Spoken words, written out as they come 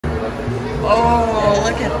Oh,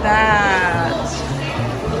 look at that.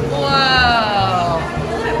 Whoa.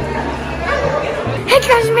 Hey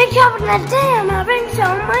guys, make up in the day. I'm having so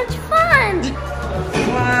much fun.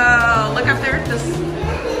 Wow, look up there at the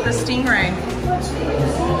stingray.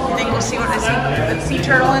 You think you see what I see? A sea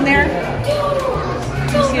turtle in there?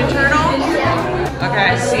 Do you see a turtle? Okay,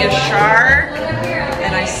 I see a shark.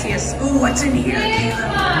 And I see a, ooh, what's in here,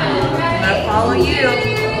 Caleb? I'm gonna follow you.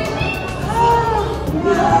 Oh,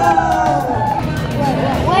 whoa.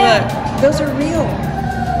 Look, those are real.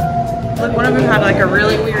 Look, one of them had like a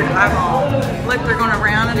really weird eyeball. Look, they're going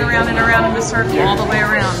around and around and around in the circle all the way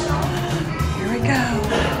around. Here we go.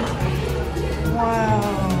 Wow.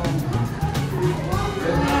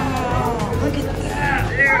 Wow, look at that.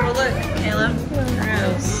 Ew, look, Caleb.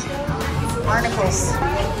 Gross. Barnacles.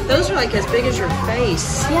 Those are like as big as your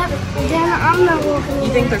face. Yep, then I'm not walking.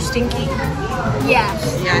 You think they're stinky?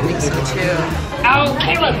 Yes. Yeah, I think so too. Oh,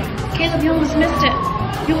 Caleb! Caleb, you almost missed it.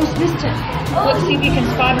 You almost missed it. Look, see if you can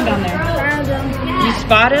spot him down there. You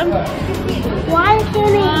spot him? Why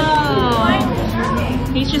can't he?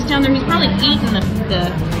 Oh. He's just down there. He's probably eating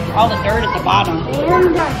all the dirt at the bottom.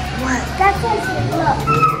 What? That's it.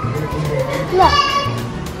 Look.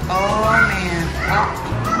 Oh, man. Oh.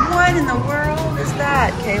 What in the world is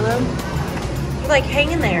that, Caleb? You're like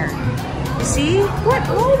hanging there. You see? What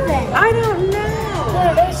are they? I don't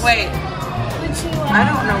know. Wait. I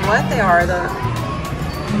don't know what they are.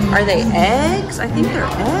 Are they eggs? I think they're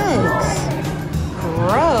eggs.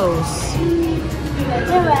 Gross.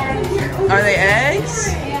 Are they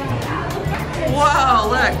eggs? Whoa,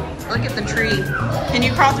 look. Look at the tree. Can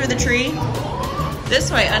you crawl through the tree?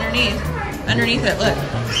 This way, underneath. Underneath it, look.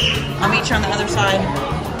 I'll meet you on the other side.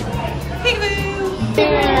 Peekaboo!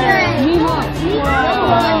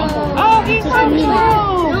 Wow. Oh, he's so cute!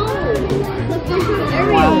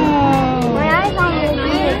 Wow. My eyes on the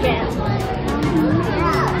again.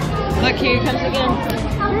 Look, here he comes again.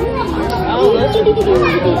 Oh, look.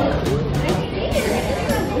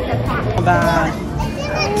 Bye.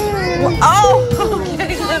 Oh,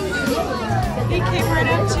 okay. He came right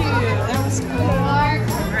up to you. That was cool.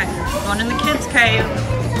 All right, going in the kids' cave.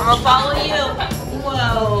 I'll follow you.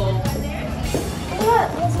 Whoa.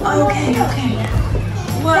 Okay.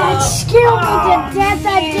 Whoa. That scared me to death. I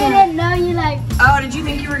didn't know you like. Oh, did you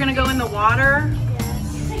think you were gonna go in the water?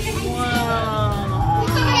 Whoa.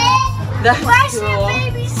 That's cool.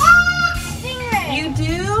 Baby stingray. You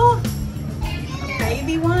do? A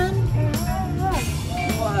baby one?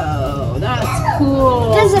 Whoa, that's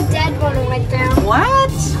cool. There's a dead one right there.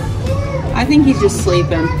 What? I think he's just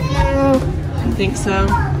sleeping. No. You think so?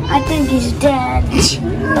 I think he's dead. He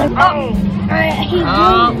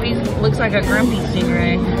looks like a grumpy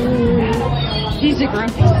stingray. He's a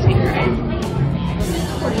grumpy stingray.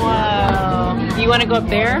 Wow. Do you want to go up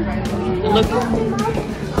there? And look.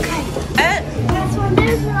 Okay. That's what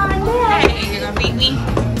there's one there. Hey, you're going to beat me?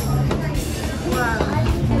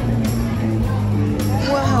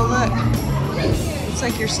 Whoa, look. Looks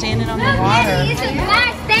like you're standing on the water. It's a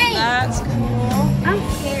bad thing. That's cool. I'm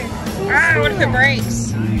scared. Ah, what if it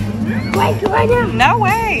breaks? Wait, go right now. No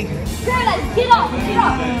way. Get off. Get off.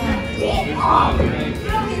 Get off.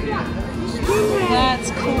 That's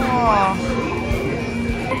cool.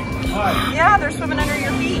 Yeah, they're swimming under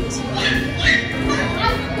your feet. See?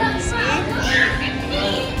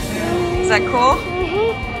 Is that cool?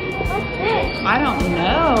 What's this? I don't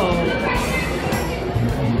know.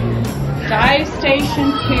 Dive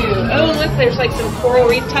station 2. Oh, look, there's like some coral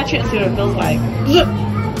reef. Touch it and see what it feels like.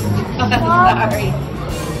 Sorry.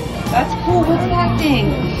 That's cool. What's that thing?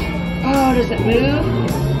 Oh, does it move?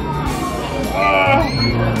 Oh.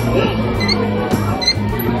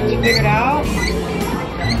 Did you figure it out?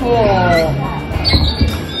 Cool.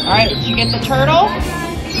 Alright, did you get the turtle?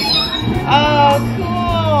 Oh,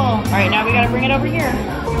 cool. Alright, now we gotta bring it over here.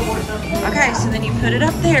 Okay, so then you put it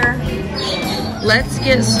up there. Let's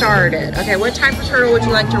get started. Okay, what type of turtle would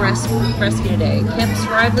you like to rescue today? Kemp's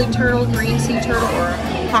Rively turtle, green sea turtle, or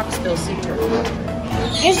hawksbill sea turtle?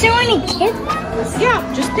 Is there any kids ones? Yeah,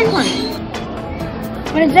 just pick one.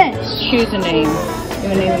 What is this? Choose a name. You want to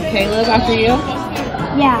name him Caleb after you?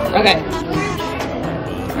 Yeah. Okay.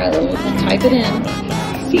 Alright, we'll type it in.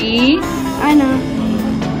 C. I know.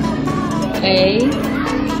 A.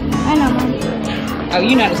 I know, Mom. Oh,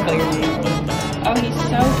 you know how to spell your name. Oh, he's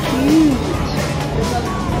so cute.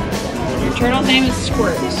 Your turtle's name is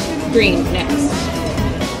Squirt. Green, next.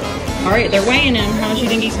 Alright, they're weighing him. How much do you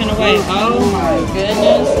think he's going to weigh? Oh my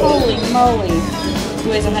goodness. Holy moly. He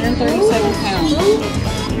weighs 137 pounds.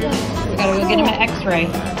 We gotta go get him an x-ray.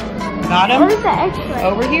 Got him? Where's the x-ray?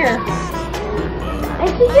 Over here.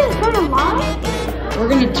 Is he just going to lie? We're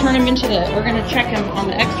gonna turn him into the, we're gonna check him on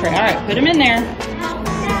the x-ray. All right, put him in there.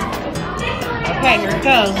 Okay, here it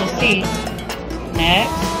goes. Let's see. Next,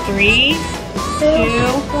 3, 2,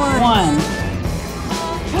 1.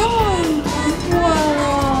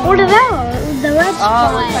 Whoa. What about the red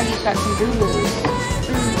Oh, looks like he's got some boo-boos.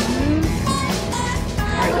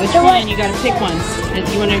 All right, which one? You gotta pick one.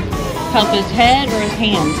 If you want to help his head or his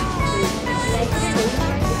hand.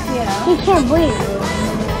 Yeah. He can't breathe.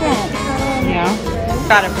 Yeah.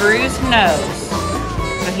 Got a bruised nose.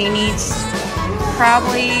 So he needs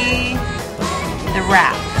probably the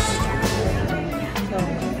wrap.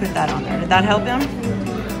 Put that on there. Did that help him?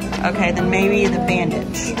 Okay, then maybe the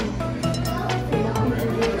bandage.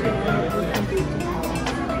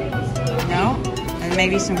 No? And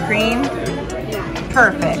maybe some cream?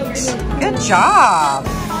 Perfect. Good job.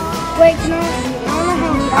 Wait, can I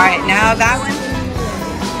All right, now that one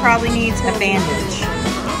probably needs a bandage.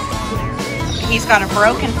 He's got a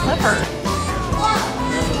broken flipper.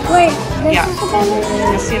 Wait, this Yeah. is the bandage?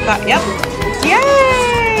 Let's see if that, yep.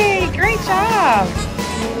 Yay! Great job.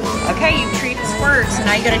 Okay, you've treated squirts. So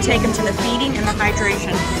now you gotta take him to the feeding and the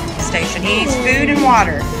hydration station. He needs food and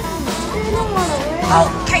water. Oh,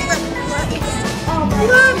 Caleb,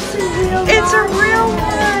 look. It's a real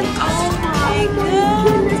one. Oh my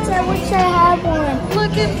goodness. I wish I had one.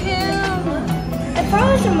 Look at him. If I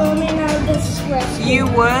was a moment, I would just rescue. You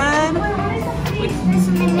would? He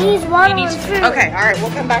needs water and food. Okay, all right, we'll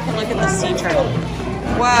come back and look at the sea turtle.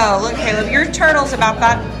 Whoa, look, Caleb, your turtle's about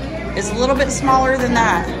that, is a little bit smaller than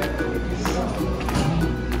that.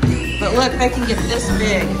 But look, they can get this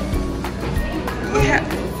big. Yeah.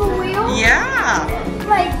 For real? Yeah.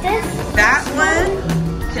 Like this? That one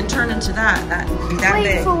can turn into that be that Wait,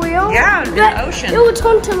 big. for real? Yeah, in the ocean. It will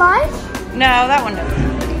turn to life? No, that one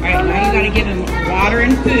doesn't. All right, now you gotta give him water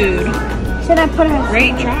and food. Should I put him?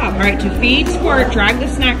 Great job. All right, to feed squirt, drag the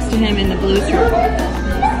snacks to him in the blue circle. All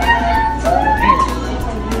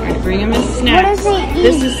right, bring him his snacks. What does he eat?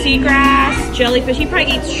 This is seagrass, jellyfish. He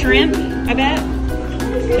probably eats shrimp, I bet.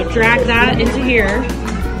 So drag that into here.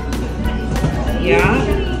 Yeah.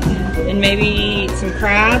 And maybe some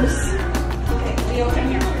crabs.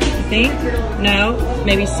 I think. No.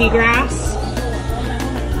 Maybe seagrass.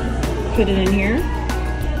 Put it in here.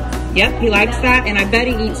 Yep, he likes that, and I bet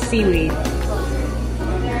he eats seaweed.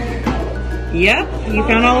 Yep, you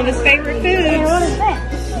found all of his favorite foods.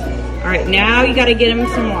 All right, now you gotta get him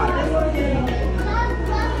some water.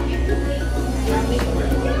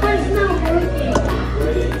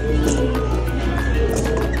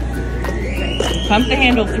 Pump the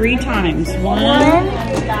handle 3 times. 1,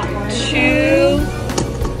 2,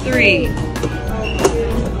 3.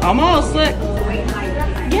 Almost, look.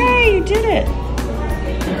 Yay, you did it.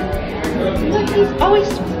 Look, he's always.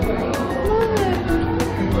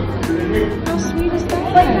 How sweet is that?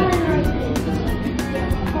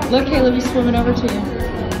 Look, Caleb, he's swimming over to you.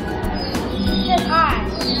 Good eye.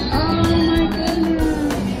 Oh my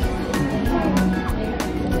goodness.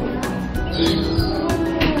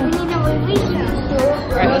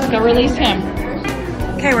 All right, let's go release him.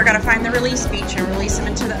 Okay, we're gonna find the release beach and release him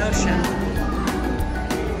into the ocean.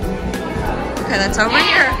 Okay, that's over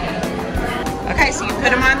here. Okay, so you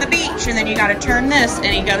put him on the beach and then you gotta turn this and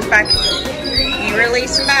he goes back. You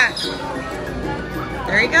release him back.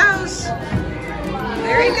 There he goes.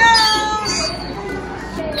 There he goes.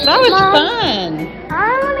 That was fun.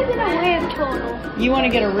 I want to get a real turtle. You want to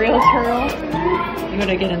get a real turtle? You want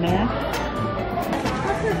to get in there?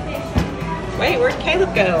 Wait, where'd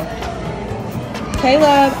Caleb go?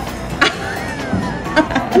 Caleb.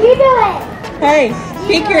 You do it. Hey,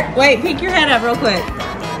 peek your head up real quick.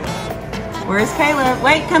 Where's Caleb?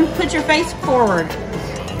 Wait, come put your face forward.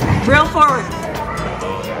 Real forward.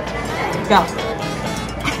 Go.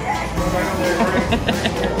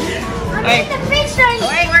 Wait. The fish right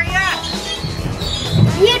here. Wait, where you at?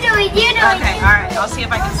 You do it. You do it. Okay, all right. I'll see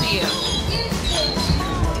if I can see you.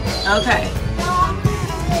 Okay.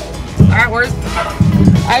 All right, where's...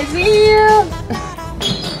 I see you.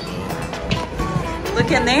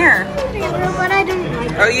 Look in there. But I don't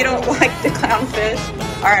like Oh, you don't like the clownfish?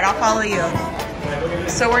 All right, I'll follow you.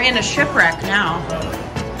 So we're in a shipwreck now.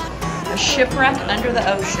 A shipwreck under the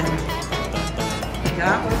ocean.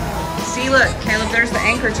 Yeah. See, look, Caleb, there's the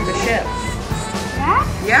anchor to the ship. that.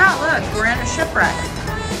 Yeah, look, we're in a shipwreck.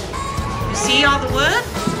 You see all the wood?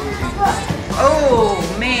 Oh,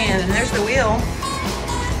 man, and there's the wheel.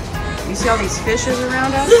 You see all these fishes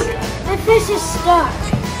around us? The fish is stuck.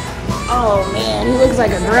 Oh, man, he looks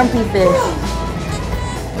like a grumpy fish.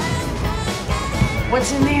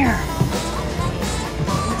 What's in there?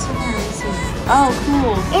 What's in there? Let's see. Oh,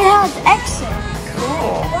 cool. It has exit.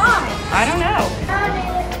 Cool. Why? I don't know.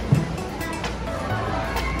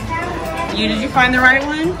 Did you find the right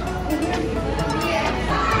one?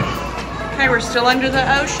 Okay, we're still under the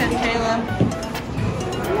ocean, Kayla.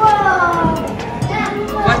 Whoa.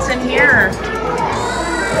 What's in here?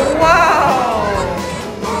 Whoa.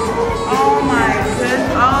 Oh my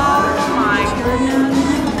goodness. Oh my goodness.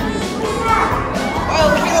 Oh,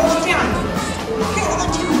 Kayla, look down. Kayla,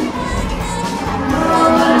 look down.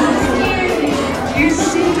 You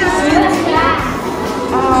see that?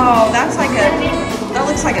 Oh, that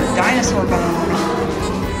looks like a dinosaur bone.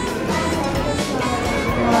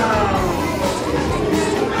 Wow.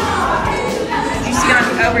 Did you see it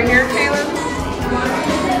over here, Caleb?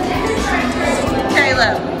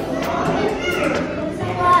 Caleb.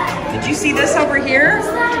 Did you see this over here?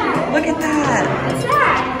 Look at that. What's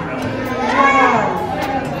that? Wow.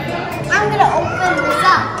 I'm gonna open this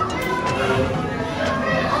up.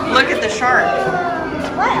 Look at the shark.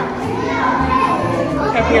 What?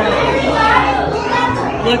 Up here.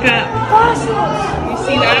 Look up. Fossils. You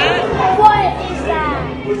see that? What is that?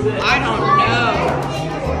 I don't know.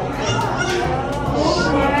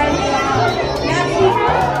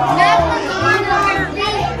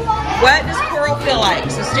 What does coral feel like?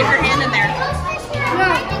 So stick your hand in there.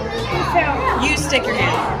 You stick your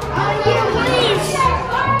hand.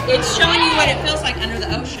 It's showing you what it feels like under the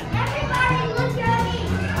ocean.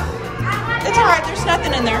 It's alright, there's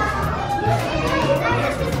nothing in there.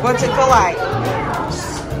 What's it feel like?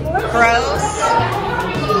 Gross?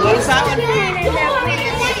 What is that one?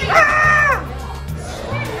 Ah!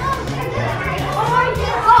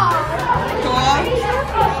 Cool?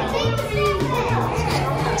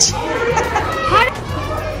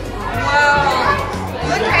 Whoa.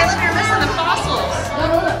 Look, Caleb, you're missing the fossils.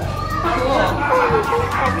 Cool.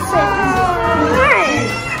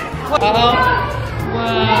 Oh.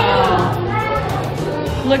 Wow.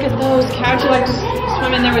 Look at those. How'd you like to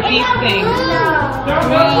swim in there with these things?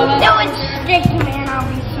 Well, No, it's sticky, man. I'll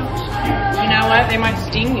be so scared. you know what? They might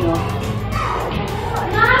sting you.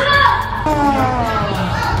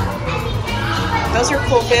 Those are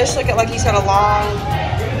cool fish. Look at, like he's got a long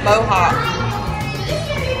mohawk.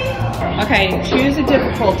 Okay, choose a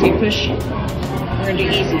difficulty. Push. We're gonna do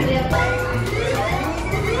easy.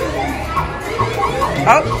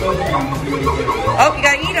 Oh, you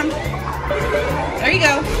gotta eat them. There you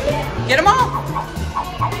go. Get them all.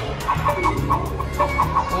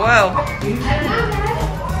 Whoa.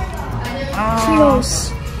 Oh.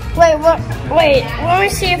 Wait, what? Wait, let me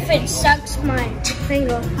see if it sucks my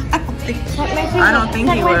finger. I don't think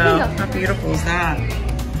you will. How beautiful is that?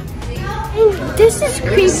 This is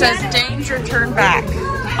creepy. It says danger, turn back.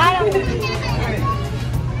 I don't.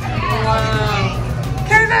 Wow.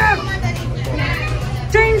 Caleb!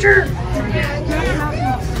 Danger!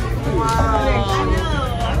 Wow.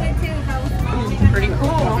 Pretty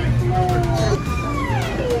cool.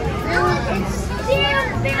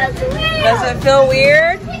 Does it feel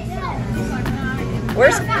weird?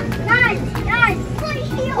 Where's...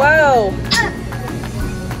 Whoa.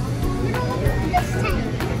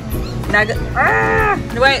 Now go... Ah!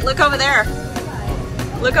 Wait, look over there.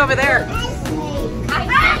 Look over there. I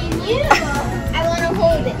want to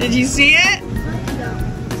hold it. Did you see it?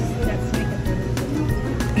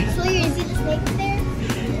 Sawyer, is it a snake there?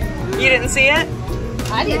 You didn't see it?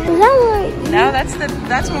 I didn't. No,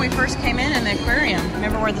 that's when we first came in the aquarium.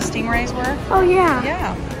 Remember where the stingrays were? Oh yeah.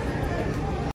 Yeah.